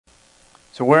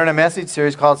So we're in a message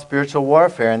series called Spiritual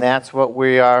Warfare, and that's what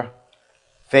we are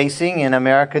facing in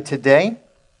America today.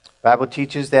 The Bible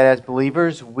teaches that as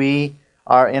believers, we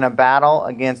are in a battle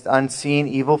against unseen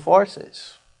evil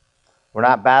forces. We're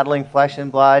not battling flesh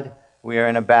and blood. We are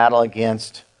in a battle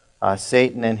against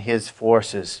Satan and his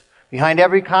forces. Behind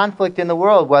every conflict in the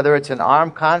world, whether it's an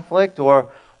armed conflict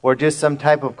or just some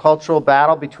type of cultural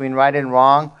battle between right and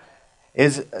wrong,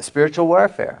 is spiritual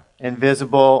warfare,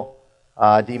 invisible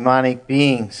demonic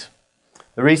beings.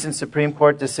 The recent Supreme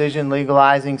Court decision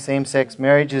legalizing same-sex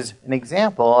marriage is an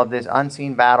example of this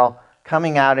unseen battle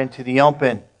coming out into the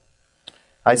open.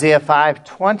 Isaiah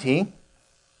 5:20,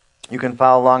 you can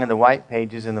follow along in the white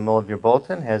pages in the middle of your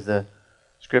bulletin, has the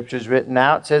scriptures written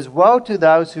out. It says, "Woe to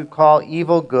those who call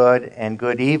evil good and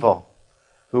good evil,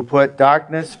 who put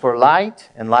darkness for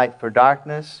light and light for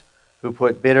darkness, who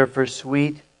put bitter for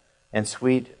sweet and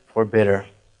sweet for bitter."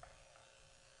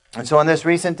 And so in this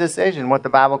recent decision, what the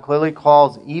Bible clearly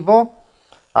calls evil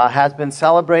has been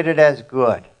celebrated as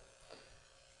good.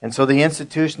 And so the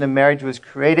institution of marriage was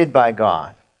created by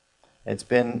God. It's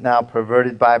been now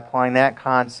perverted by applying that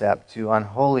concept to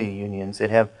unholy unions that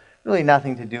have really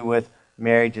nothing to do with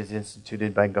marriage as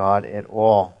instituted by God at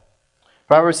all.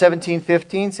 Proverbs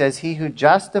 17:15 says, "He who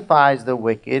justifies the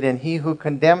wicked and he who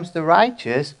condemns the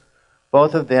righteous,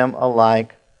 both of them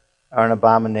alike are an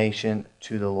abomination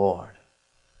to the Lord."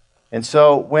 And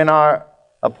so when our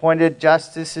appointed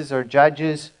justices or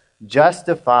judges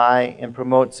justify and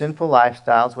promote sinful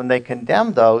lifestyles, when they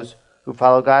condemn those who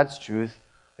follow God's truth,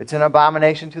 it's an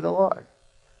abomination to the Lord.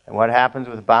 And what happens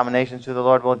with abominations to the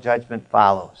Lord? Well, judgment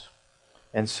follows.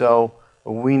 And so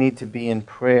we need to be in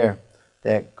prayer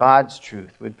that God's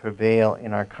truth would prevail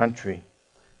in our country.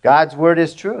 God's word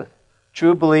is truth.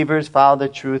 True believers follow the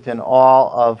truth in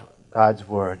all of God's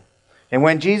word. And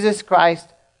when Jesus Christ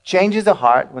changes a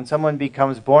heart, when someone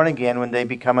becomes born again, when they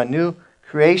become a new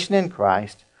creation in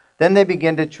Christ, then they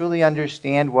begin to truly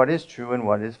understand what is true and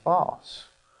what is false.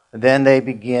 Then they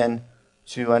begin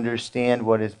to understand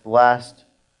what is blessed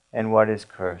and what is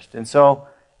cursed. And so,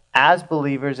 as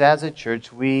believers, as a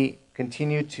church, we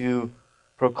continue to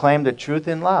proclaim the truth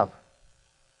in love,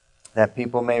 that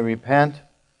people may repent,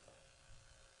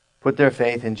 put their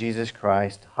faith in Jesus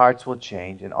Christ, hearts will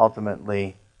change, and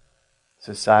ultimately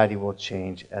society will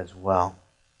change as well.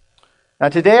 Now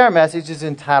today our message is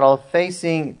entitled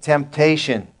Facing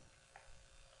Temptation.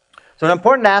 So an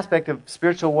important aspect of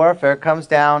spiritual warfare comes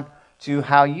down to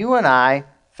how you and I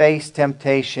face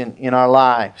temptation in our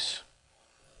lives.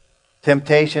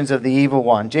 Temptations of the evil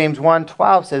one. James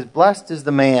 1:12 says, "Blessed is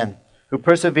the man who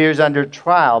perseveres under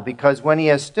trial, because when he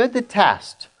has stood the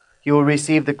test, he will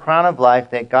receive the crown of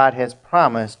life that God has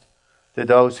promised to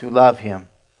those who love him."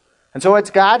 And so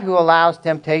it's God who allows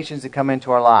temptations to come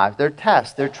into our lives. They're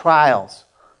tests, they're trials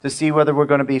to see whether we're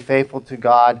going to be faithful to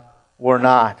God or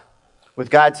not. With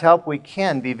God's help, we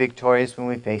can be victorious when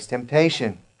we face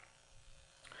temptation.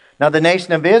 Now, the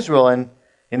nation of Israel in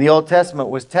the Old Testament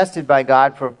was tested by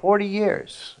God for 40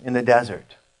 years in the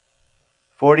desert.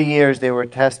 40 years they were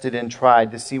tested and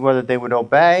tried to see whether they would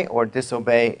obey or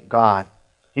disobey God.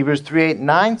 Hebrews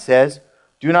 3:8-9 says,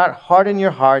 "Do not harden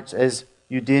your hearts as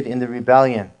you did in the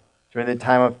rebellion during the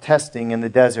time of testing in the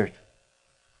desert,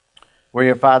 where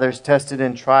your fathers tested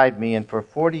and tried me, and for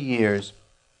 40 years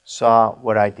saw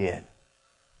what I did."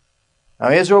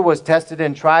 Now Israel was tested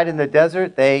and tried in the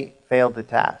desert. They failed the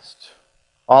test.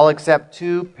 All except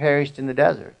 2 perished in the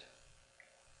desert.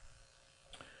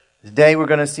 Today we're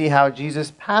going to see how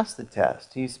Jesus passed the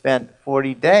test. He spent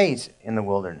 40 days in the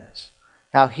wilderness.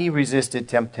 How he resisted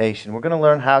temptation. We're going to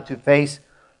learn how to face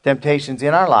temptations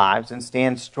in our lives and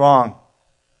stand strong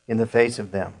in the face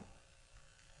of them.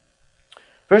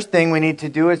 First thing we need to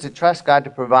do is to trust God to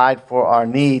provide for our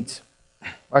needs.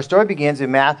 Our story begins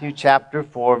in Matthew chapter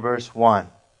 4, verse 1.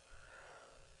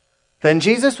 "Then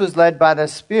Jesus was led by the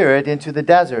Spirit into the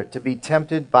desert to be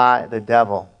tempted by the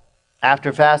devil.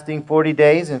 After fasting 40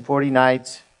 days and 40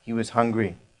 nights, he was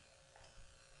hungry."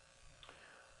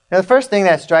 Now, the first thing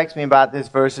that strikes me about this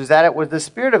verse is that it was the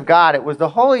Spirit of God, it was the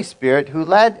Holy Spirit who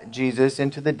led Jesus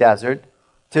into the desert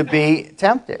to be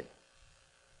tempted.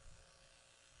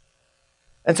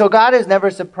 And so God is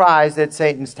never surprised at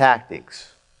Satan's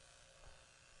tactics.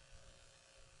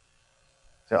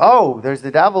 So, oh, there's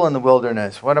the devil in the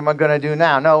wilderness. What am I going to do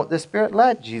now? No, the Spirit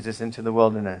led Jesus into the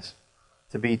wilderness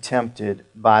to be tempted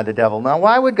by the devil. Now,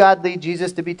 why would God lead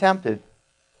Jesus to be tempted?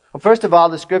 Well, first of all,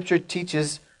 the Scripture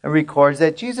teaches and records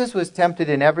that Jesus was tempted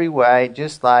in every way,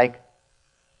 just like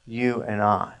you and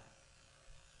I.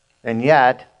 And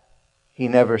yet, he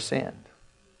never sinned.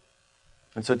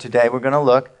 And so today we're going to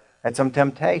look at some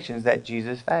temptations that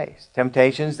Jesus faced.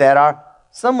 Temptations that are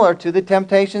similar to the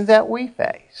temptations that we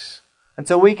face. And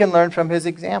so we can learn from his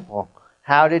example.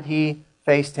 How did he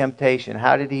face temptation?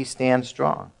 How did he stand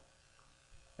strong?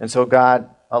 And so God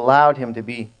allowed him to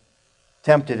be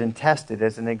tempted and tested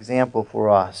as an example for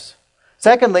us.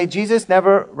 Secondly, Jesus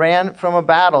never ran from a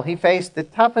battle. He faced the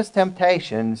toughest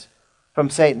temptations from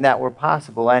Satan that were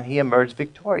possible, and he emerged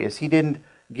victorious. He didn't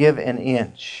give an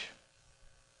inch.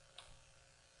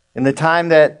 In the time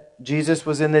that Jesus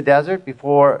was in the desert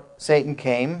before Satan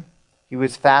came, he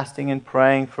was fasting and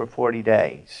praying for 40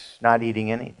 days, not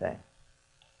eating anything.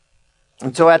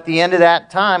 And so at the end of that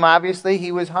time, obviously,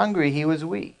 he was hungry, he was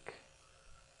weak.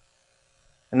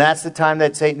 And that's the time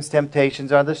that Satan's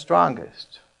temptations are the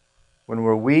strongest. When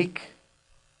we're weak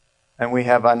and we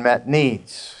have unmet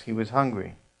needs. He was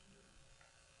hungry.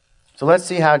 So let's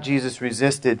see how Jesus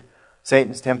resisted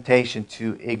Satan's temptation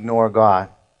to ignore God.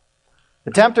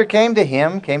 The tempter came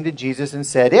to Jesus and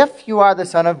said, "If you are the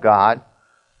Son of God,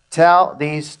 tell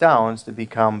these stones to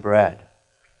become bread."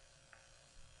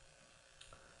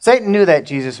 Satan knew that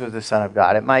Jesus was the Son of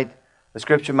God. The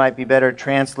scripture might be better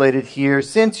translated here,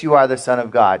 "Since you are the Son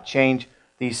of God, change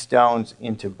these stones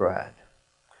into bread."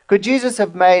 Could Jesus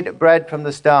have made bread from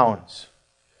the stones?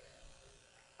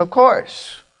 Of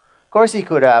course. Of course he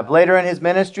could have. Later in his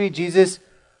ministry, Jesus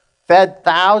fed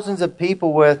thousands of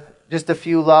people with just a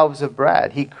few loaves of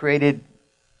bread. He created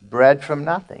bread from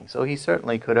nothing. So he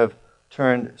certainly could have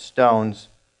turned stones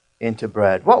into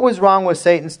bread. What was wrong with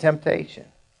Satan's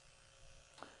temptation?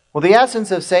 Well, the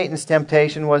essence of Satan's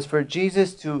temptation was for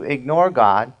Jesus to ignore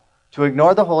God, to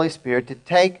ignore the Holy Spirit, to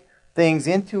take things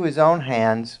into his own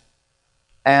hands,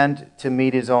 and to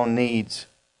meet his own needs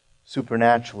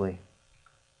supernaturally.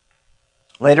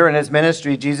 Later in his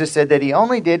ministry, Jesus said that he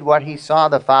only did what he saw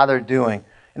the Father doing.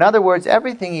 In other words,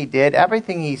 everything he did,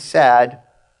 everything he said,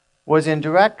 was in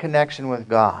direct connection with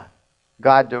God.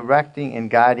 God directing and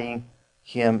guiding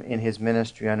him in his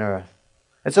ministry on earth.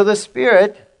 And so the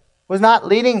Spirit was not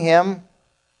leading him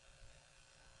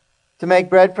to make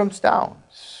bread from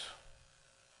stones.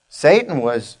 Satan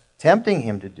was tempting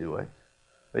him to do it,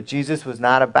 but Jesus was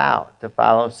not about to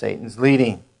follow Satan's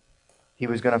leading. He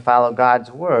was going to follow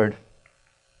God's word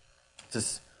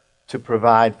to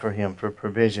provide for him, for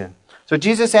provision. So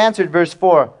Jesus answered, verse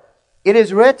 4, "It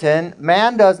is written,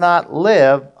 man does not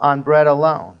live on bread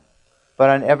alone, but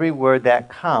on every word that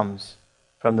comes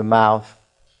from the mouth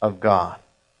of God."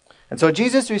 And so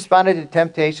Jesus responded to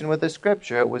temptation with a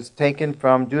scripture. It was taken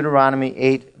from Deuteronomy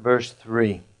 8, verse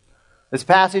 3. This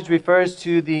passage refers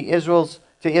to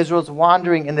Israel's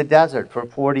wandering in the desert for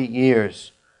 40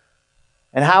 years.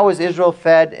 And how was Israel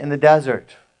fed in the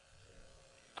desert?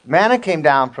 Manna came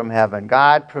down from heaven.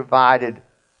 God provided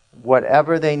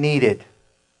whatever they needed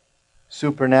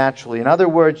supernaturally. In other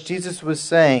words, Jesus was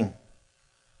saying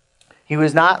he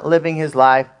was not living his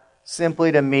life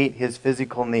simply to meet his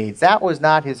physical needs. That was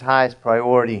not his highest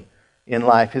priority in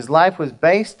life. His life was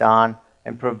based on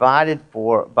and provided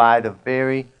for by the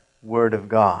very Word of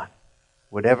God.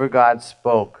 Whatever God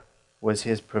spoke was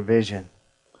his provision.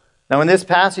 Now in this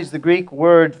passage, the Greek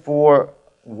word for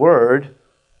word,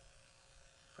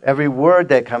 every word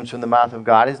that comes from the mouth of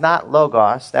God, is not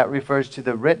logos. That refers to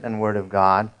the written word of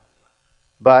God.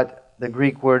 But the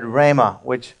Greek word rhema,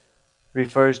 which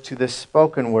refers to the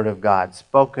spoken word of God,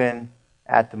 spoken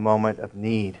at the moment of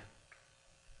need.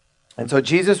 And so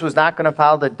Jesus was not going to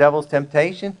follow the devil's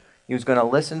temptation. He was going to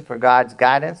listen for God's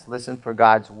guidance, listen for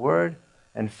God's word,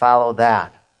 and follow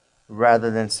that, rather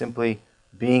than simply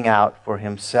being out for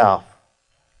himself.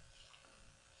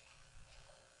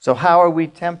 So how are we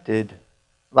tempted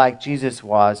like Jesus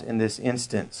was in this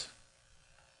instance?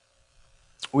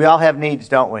 We all have needs,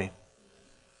 don't we?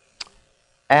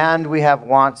 And we have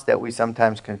wants that we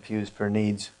sometimes confuse for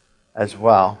needs as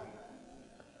well.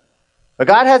 But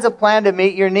God has a plan to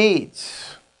meet your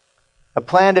needs. A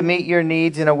plan to meet your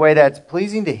needs in a way that's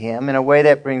pleasing to him, in a way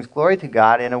that brings glory to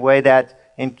God, in a way that's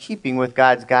in keeping with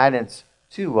God's guidance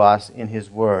to us in his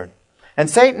word. And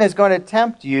Satan is going to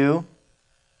tempt you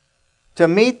to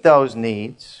meet those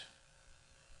needs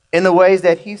in the ways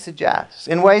that he suggests,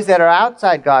 in ways that are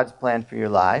outside God's plan for your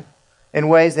life, in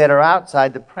ways that are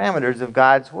outside the parameters of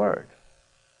God's word.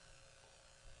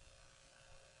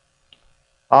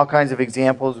 All kinds of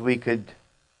examples we could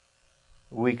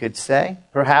say.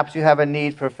 Perhaps you have a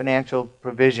need for financial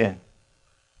provision.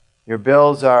 Your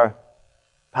bills are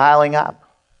piling up.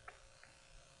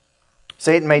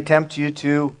 Satan may tempt you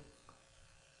to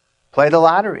play the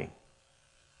lottery,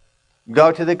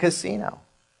 go to the casino.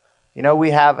 You know,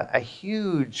 we have a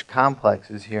huge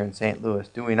complexes here in St. Louis,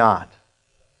 do we not?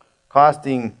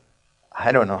 Costing,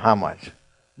 I don't know how much,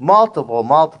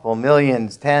 multiple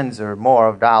millions, tens or more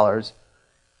of dollars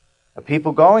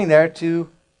People going there to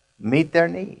meet their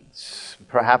needs.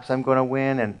 Perhaps I'm going to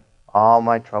win and all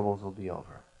my troubles will be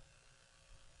over.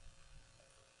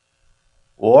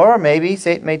 Or maybe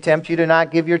Satan may tempt you to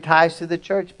not give your tithes to the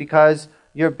church because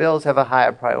your bills have a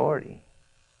higher priority.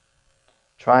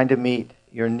 Trying to meet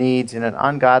your needs in an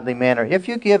ungodly manner. If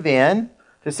you give in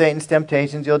to Satan's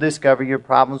temptations, you'll discover your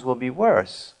problems will be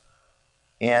worse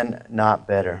and not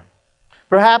better.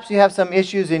 Perhaps you have some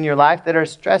issues in your life that are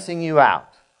stressing you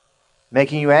out,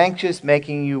 making you anxious,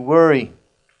 making you worry.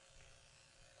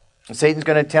 And Satan's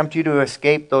going to tempt you to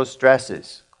escape those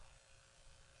stresses.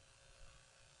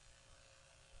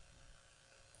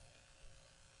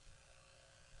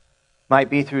 Might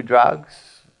be through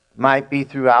drugs, might be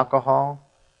through alcohol,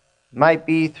 might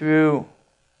be through,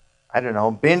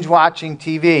 binge watching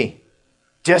TV,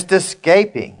 just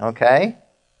escaping, okay?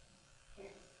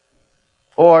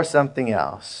 Or something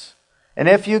else. And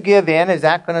if you give in, is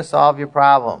that going to solve your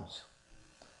problems?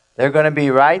 They're going to be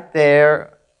right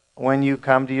there when you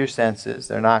come to your senses.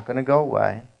 They're not going to go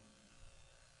away.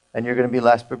 And you're going to be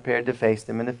less prepared to face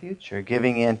them in the future,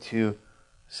 giving in to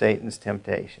Satan's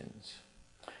temptations.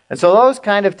 And so those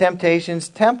kind of temptations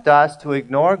tempt us to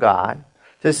ignore God,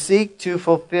 to seek to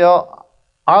fulfill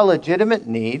our legitimate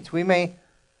needs.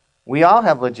 We all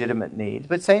have legitimate needs,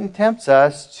 but Satan tempts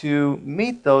us to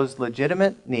meet those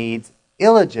legitimate needs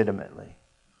illegitimately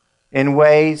in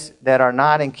ways that are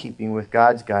not in keeping with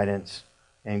God's guidance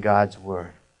and God's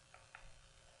word.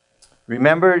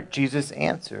 Remember Jesus'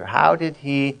 answer. How did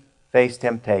he face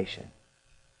temptation?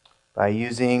 By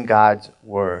using God's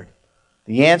word.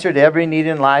 The answer to every need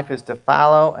in life is to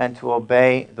follow and to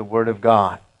obey the word of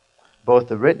God. Both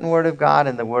the written word of God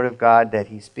and the word of God that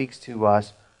he speaks to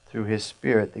us through his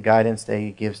Spirit, the guidance that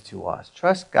he gives to us.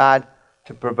 Trust God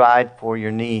to provide for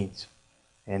your needs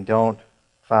and don't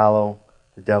follow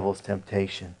the devil's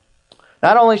temptation.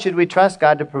 Not only should we trust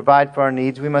God to provide for our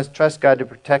needs, we must trust God to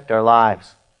protect our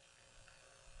lives.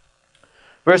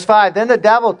 Verse 5, Then the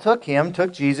devil took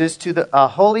Jesus to a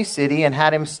holy city and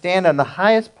had him stand on the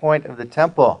highest point of the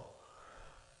temple.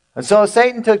 And so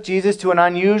Satan took Jesus to an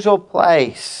unusual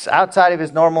place outside of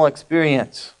his normal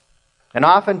experience. And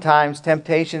oftentimes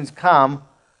temptations come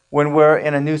when we're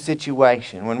in a new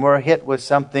situation, when we're hit with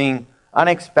something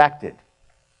unexpected.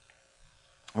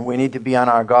 And we need to be on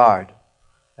our guard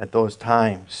at those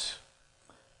times.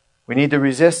 We need to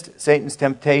resist Satan's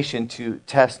temptation to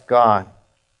test God.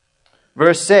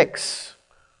 Verse 6,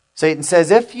 Satan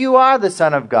says, If you are the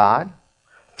Son of God,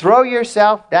 throw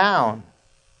yourself down,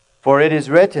 for it is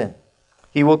written,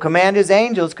 He will command His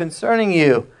angels concerning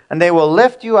you, and they will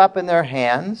lift you up in their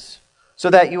hands, so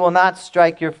that you will not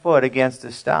strike your foot against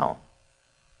a stone.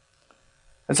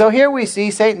 And so here we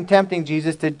see Satan tempting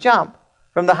Jesus to jump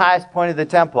from the highest point of the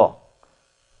temple.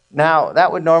 Now,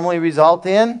 that would normally result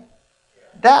in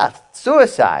death,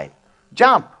 suicide,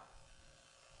 jump.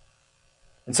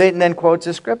 And Satan then quotes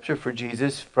a scripture for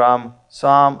Jesus from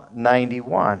Psalm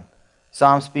 91.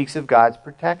 Psalm speaks of God's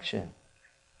protection.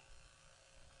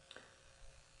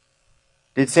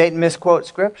 Did Satan misquote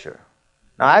scripture?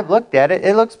 Now, I've looked at it.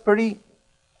 It looks pretty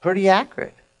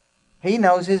accurate. He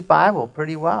knows his Bible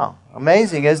pretty well.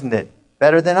 Amazing, isn't it?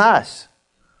 Better than us.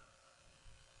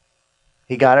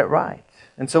 He got it right.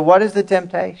 And so what is the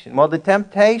temptation? Well, the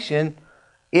temptation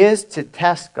is to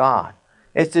test God.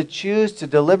 It's to choose to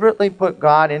deliberately put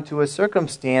God into a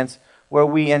circumstance where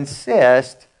we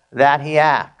insist that He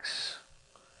acts.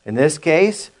 In this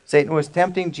case, Satan was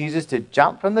tempting Jesus to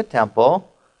jump from the temple,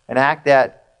 an act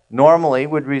that normally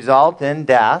would result in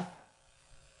death.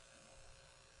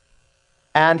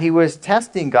 And he was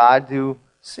testing God to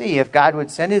see if God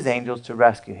would send His angels to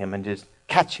rescue him and just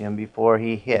catch him before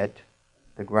he hit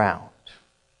the ground.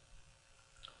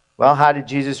 Well, how did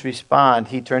Jesus respond?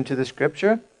 He turned to the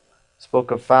scripture,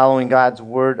 spoke of following God's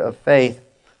word of faith.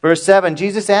 Verse 7,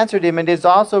 Jesus answered him, It is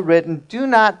also written, Do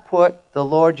not put the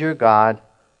Lord your God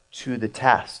to the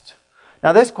test.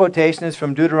 Now this quotation is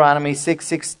from Deuteronomy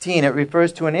 6:16. It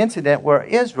refers to an incident where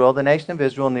Israel, the nation of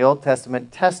Israel in the Old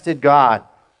Testament, tested God.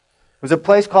 It was a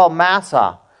place called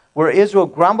Massah, where Israel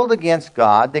grumbled against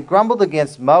God. They grumbled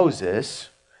against Moses,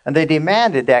 and they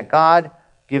demanded that God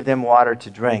give them water to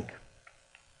drink.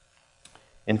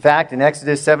 In fact, in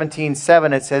Exodus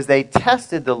 17:7, it says, They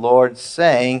tested the Lord,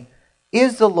 saying,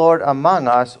 Is the Lord among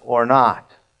us or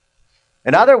not?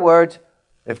 In other words,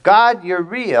 if God, you're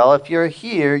real, if you're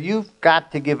here, you've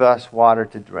got to give us water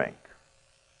to drink.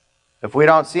 If we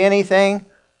don't see anything,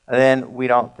 then we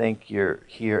don't think you're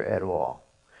here at all.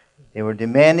 They were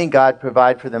demanding God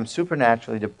provide for them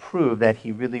supernaturally to prove that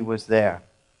He really was there.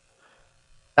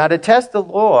 Now, to test the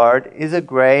Lord is a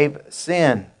grave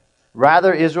sin.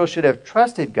 Rather, Israel should have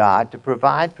trusted God to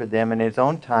provide for them in his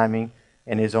own timing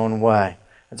and his own way.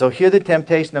 And so here the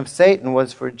temptation of Satan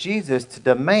was for Jesus to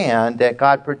demand that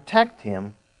God protect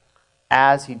him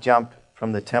as he jumped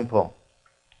from the temple.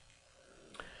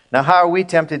 Now, how are we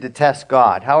tempted to test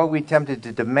God? How are we tempted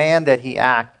to demand that he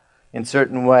act in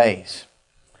certain ways?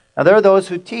 Now, there are those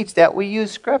who teach that we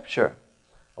use Scripture.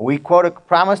 We quote a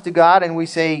promise to God and we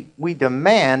say we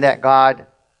demand that God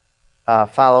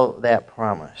follow that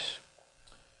promise.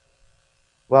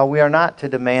 Well, we are not to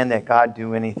demand that God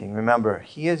do anything. Remember,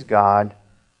 he is God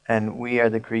and we are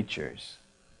the creatures.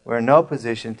 We're in no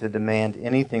position to demand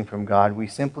anything from God. We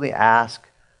simply ask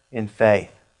in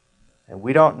faith. And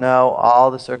we don't know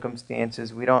all the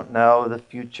circumstances. We don't know the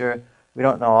future. We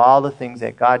don't know all the things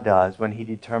that God does when he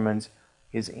determines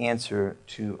his answer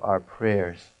to our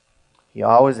prayers. He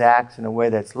always acts in a way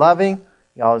that's loving.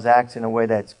 He always acts in a way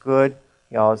that's good.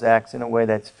 He always acts in a way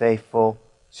that's faithful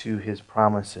to his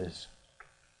promises.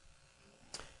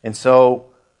 And so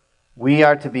we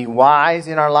are to be wise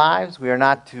in our lives. We are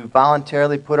not to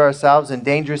voluntarily put ourselves in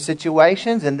dangerous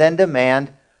situations and then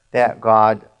demand that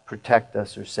God protect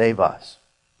us or save us.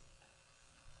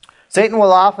 Satan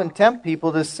will often tempt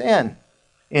people to sin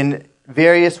in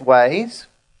various ways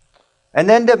and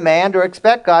then demand or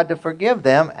expect God to forgive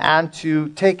them and to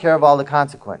take care of all the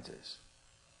consequences.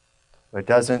 But it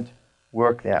doesn't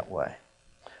work that way.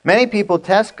 Many people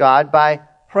test God by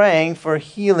praying for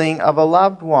healing of a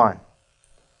loved one.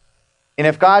 And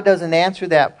if God doesn't answer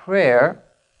that prayer,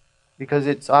 because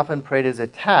it's often prayed as a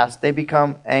test, they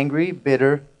become angry,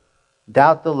 bitter,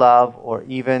 doubt the love or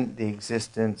even the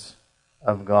existence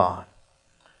of God.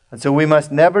 And so we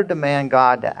must never demand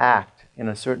God to act in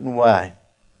a certain way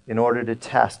in order to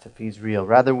test if he's real.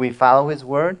 Rather, we follow his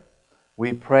word,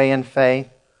 we pray in faith,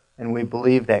 and we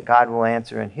believe that God will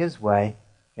answer in his way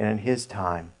and in his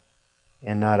time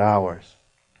and not ours.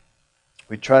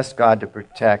 We trust God to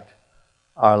protect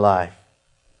our life.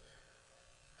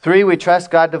 3, we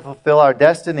trust God to fulfill our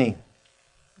destiny.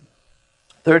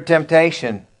 Third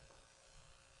temptation,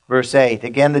 verse 8.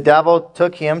 Again, the devil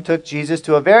took Jesus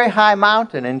to a very high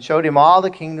mountain and showed him all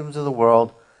the kingdoms of the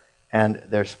world and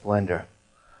their splendor.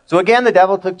 So again, the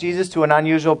devil took Jesus to an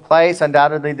unusual place.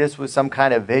 Undoubtedly, this was some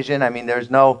kind of vision. I mean,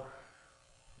 there's no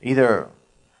either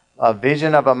a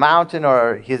vision of a mountain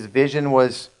or his vision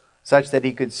was such that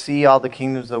he could see all the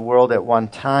kingdoms of the world at one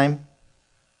time.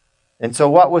 And so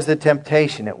what was the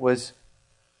temptation? It was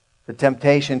the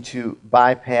temptation to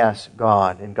bypass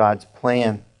God and God's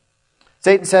plan.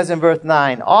 Satan says in verse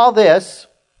 9, all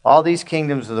these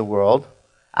kingdoms of the world,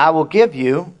 I will give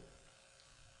you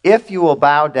if you will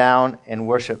bow down and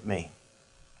worship me.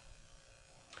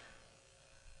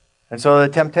 And so the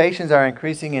temptations are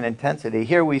increasing in intensity.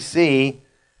 Here we see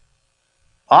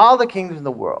all the kingdoms of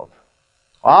the world,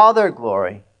 all their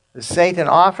glory, is Satan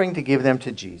offering to give them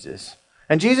to Jesus.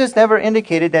 And Jesus never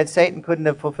indicated that Satan couldn't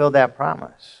have fulfilled that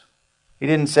promise. He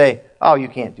didn't say, oh, you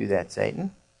can't do that,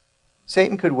 Satan.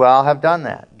 Satan could well have done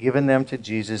that, given them to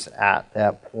Jesus at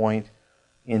that point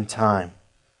in time.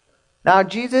 Now,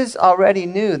 Jesus already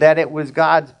knew that it was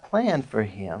God's plan for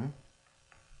him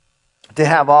to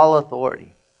have all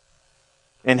authority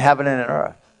in heaven and on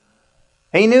earth.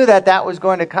 He knew that that was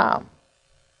going to come.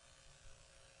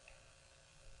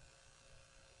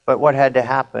 But what had to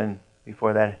happen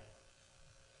before that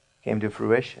came to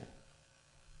fruition?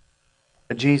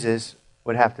 Jesus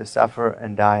would have to suffer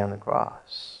and die on the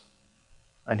cross.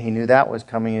 And he knew that was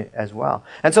coming as well.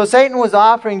 And so Satan was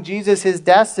offering Jesus his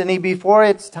destiny before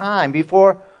its time,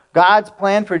 before God's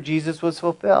plan for Jesus was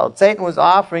fulfilled. Satan was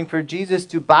offering for Jesus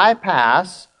to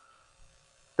bypass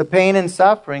the pain and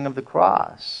suffering of the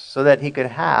cross so that he could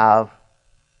have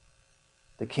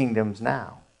the kingdoms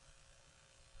now.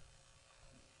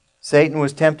 Satan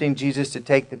was tempting Jesus to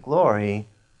take the glory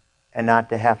and not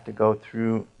to have to go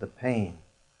through the pain.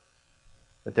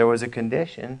 But there was a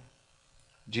condition.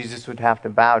 Jesus would have to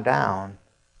bow down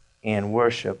and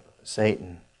worship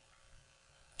Satan.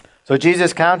 So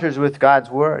Jesus counters with God's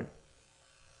word.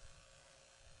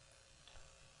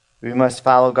 We must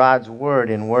follow God's word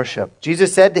in worship.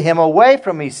 Jesus said to him, away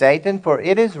from me, Satan, for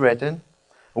it is written,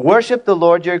 worship the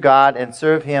Lord your God and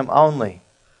serve him only.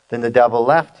 Then the devil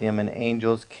left him and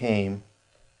angels came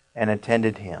and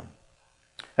attended him.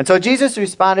 And so Jesus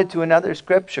responded to another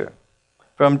scripture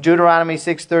from Deuteronomy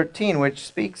 6:13, which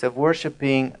speaks of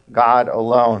worshiping God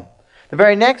alone. The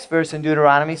very next verse in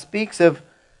Deuteronomy speaks of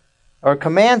or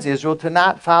commands Israel to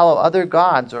not follow other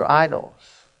gods or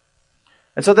idols.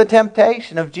 And so the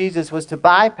temptation of Jesus was to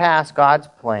bypass God's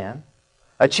plan,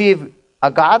 achieve a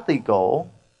godly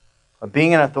goal of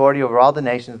being an authority over all the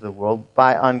nations of the world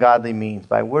by ungodly means,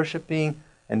 by worshiping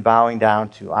and bowing down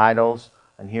to idols.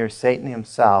 And here Satan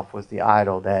himself was the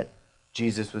idol that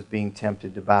Jesus was being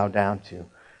tempted to bow down to.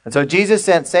 And so Jesus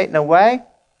sent Satan away,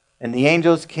 and the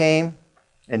angels came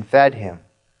and fed him.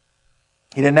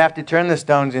 He didn't have to turn the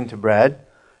stones into bread.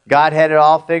 God had it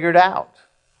all figured out.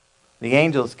 The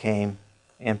angels came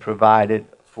and provided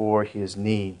for his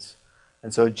needs.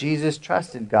 And so Jesus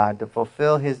trusted God to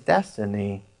fulfill his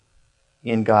destiny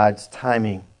in God's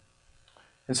timing.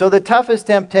 And so the toughest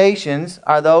temptations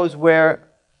are those where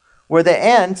the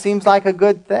end seems like a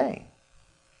good thing.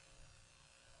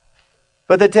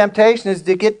 But the temptation is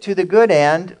to get to the good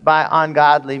end by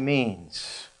ungodly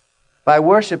means, by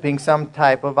worshiping some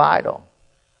type of idol.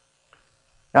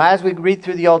 Now, as we read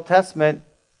through the Old Testament,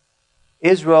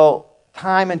 Israel,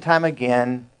 time and time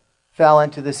again, fell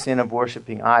into the sin of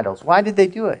worshiping idols. Why did they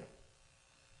do it?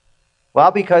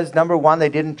 Well, because number one, they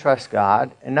didn't trust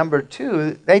God. And number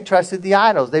two, they trusted the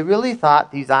idols. They really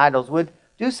thought these idols would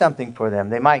do something for them.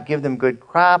 They might give them good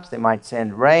crops. They might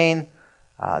send rain.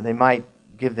 They might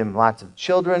give them lots of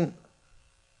children.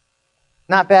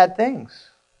 Not bad things.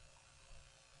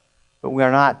 But we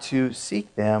are not to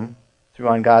seek them through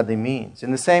ungodly means.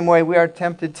 In the same way, we are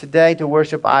tempted today to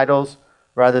worship idols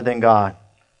rather than God.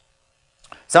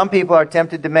 Some people are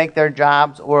tempted to make their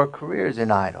jobs or careers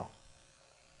an idol.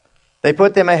 They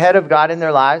put them ahead of God in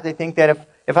their lives. They think that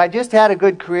if I just had a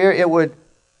good career,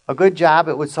 a good job,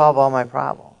 it would solve all my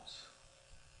problems.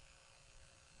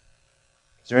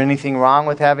 Is there anything wrong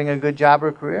with having a good job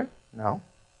or career? No,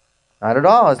 not at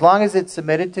all. As long as it's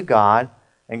submitted to God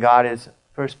and God is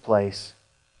first place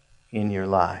in your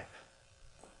life.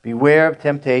 Beware of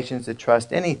temptations to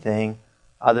trust anything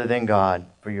other than God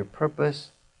for your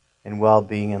purpose and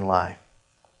well-being in life.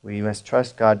 We must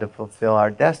trust God to fulfill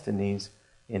our destinies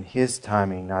in his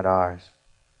timing, not ours.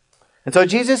 And so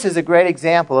Jesus is a great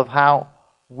example of how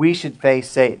we should face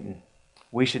Satan.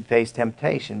 We should face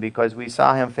temptation because we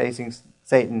saw him facing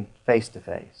Satan face to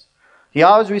face. He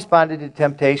always responded to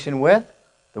temptation with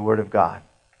the Word of God.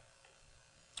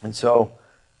 And so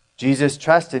Jesus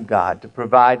trusted God to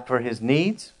provide for his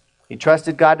needs. He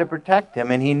trusted God to protect him,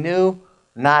 and he knew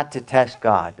not to test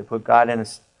God, to put God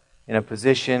in a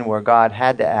position where God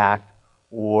had to act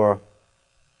or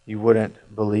you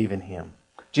wouldn't believe in him.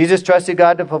 Jesus trusted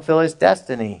God to fulfill his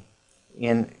destiny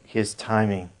in his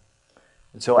timing.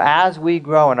 And so as we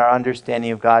grow in our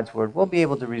understanding of God's Word, we'll be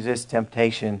able to resist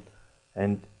temptation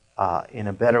and in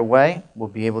a better way. We'll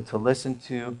be able to listen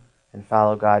to and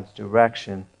follow God's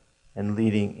direction and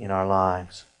leading in our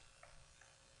lives.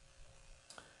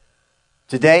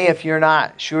 Today, if you're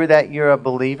not sure that you're a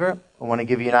believer, I want to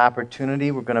give you an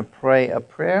opportunity. We're going to pray a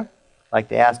prayer. I'd like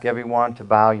to ask everyone to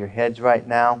bow your heads right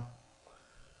now.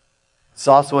 It's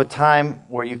also a time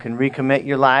where you can recommit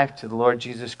your life to the Lord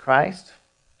Jesus Christ.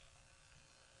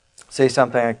 Say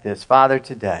something like this: Father,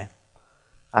 today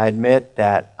I admit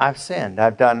that I've sinned.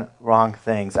 I've done wrong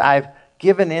things. I've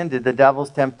given in to the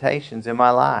devil's temptations in my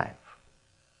life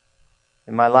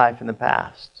in the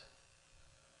past.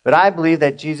 But I believe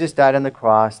that Jesus died on the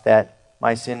cross that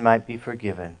my sin might be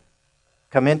forgiven.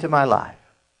 Come into my life.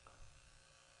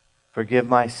 Forgive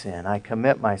my sin. I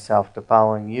commit myself to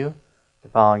following you, to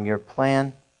following your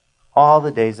plan all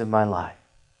the days of my life.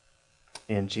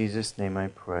 In Jesus' name I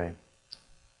pray.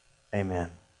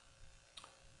 Amen.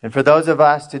 And for those of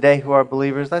us today who are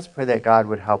believers, let's pray that God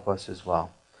would help us as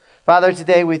well. Father,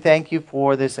 today we thank you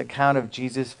for this account of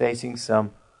Jesus facing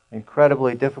some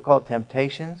incredibly difficult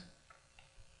temptations.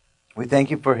 We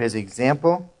thank you for his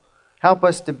example. Help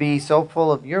us to be so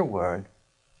full of your word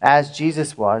as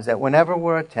Jesus was, that whenever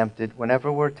we're tempted,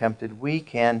 we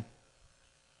can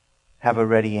have a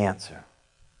ready answer.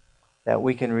 That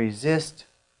we can resist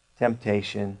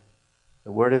temptation,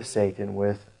 the word of Satan,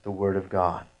 with the word of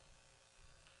God.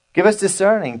 Give us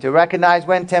discerning to recognize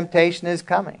when temptation is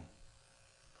coming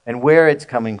and where it's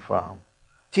coming from.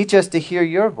 Teach us to hear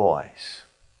your voice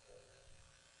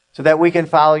so that we can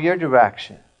follow your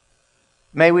direction.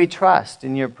 May we trust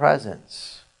in your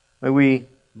presence. May we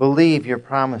believe your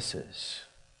promises.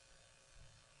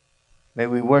 May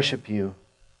we worship you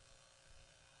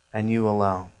and you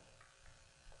alone.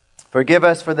 Forgive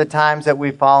us for the times that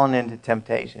we've fallen into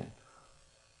temptation.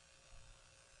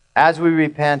 As we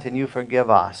repent and you forgive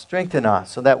us, strengthen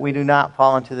us so that we do not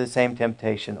fall into the same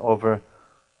temptation over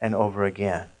and over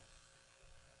again.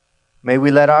 May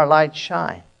we let our light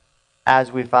shine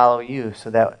as we follow you so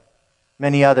that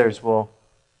many others will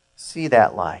see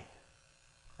that light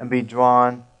and be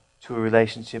drawn to a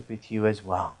relationship with you as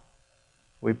well.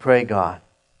 We pray, God,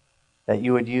 that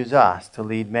you would use us to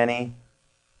lead many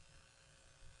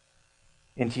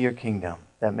into your kingdom,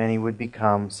 that many would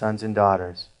become sons and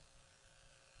daughters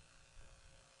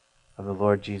of the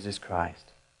Lord Jesus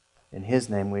Christ. In His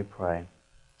name we pray.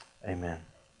 Amen.